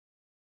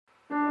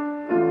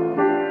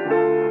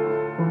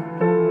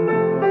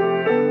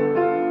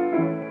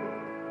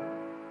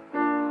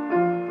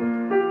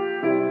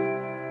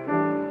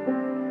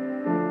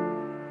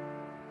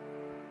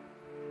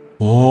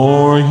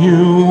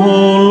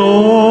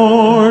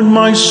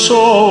my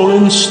soul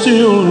in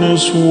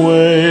stillness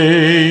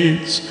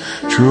waits.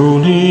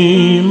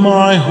 Truly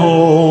my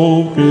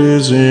hope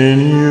is in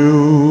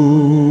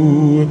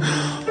you.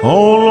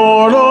 O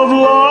Lord of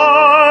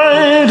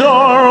light,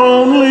 our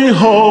only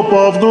hope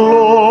of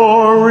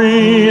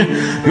glory,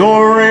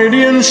 your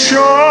radiance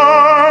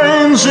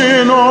shines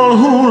in all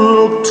who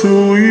look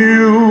to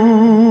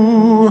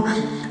you.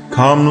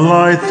 Come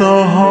light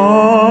the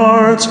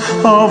hearts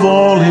of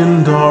all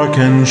in dark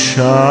and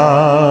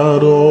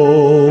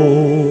shadow.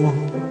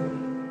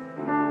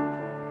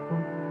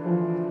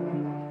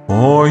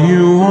 For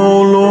you,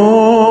 O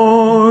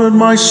Lord,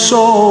 my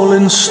soul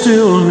in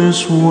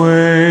stillness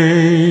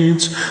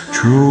waits.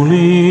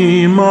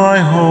 Truly my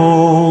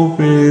hope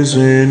is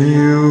in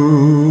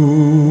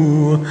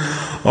you.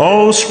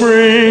 O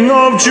spring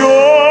of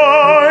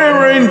joy,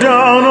 rain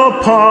down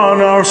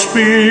upon our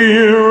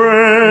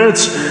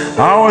spirits.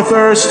 Our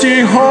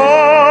thirsty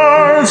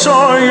hearts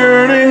are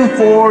yearning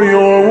for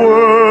your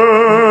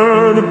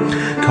word.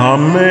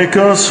 Come make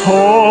us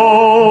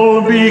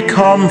whole, be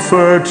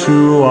comfort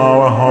to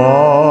our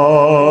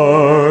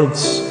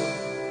hearts.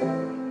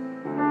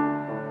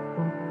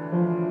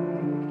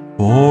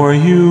 For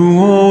you,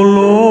 O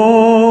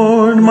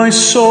Lord, my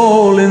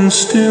soul in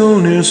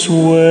stillness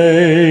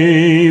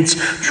waits.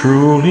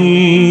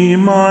 Truly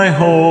my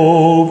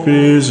hope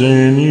is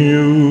in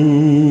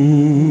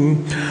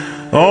you.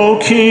 O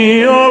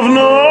Key of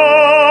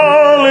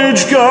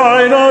knowledge,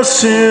 guide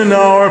us in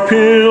our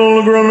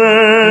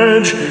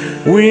pilgrimage.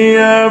 We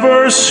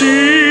ever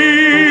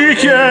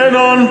seek yet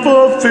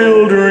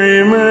unfulfilled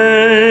remain.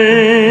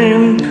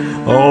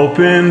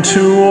 Open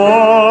to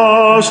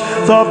us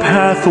the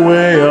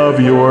pathway of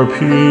your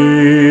peace.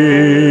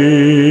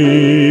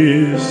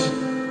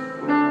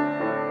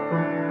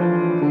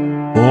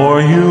 For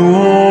you,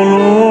 O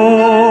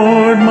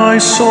Lord, my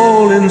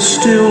soul in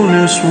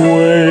stillness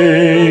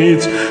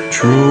waits.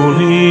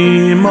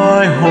 Truly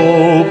my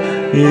hope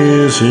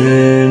is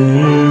in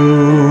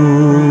you.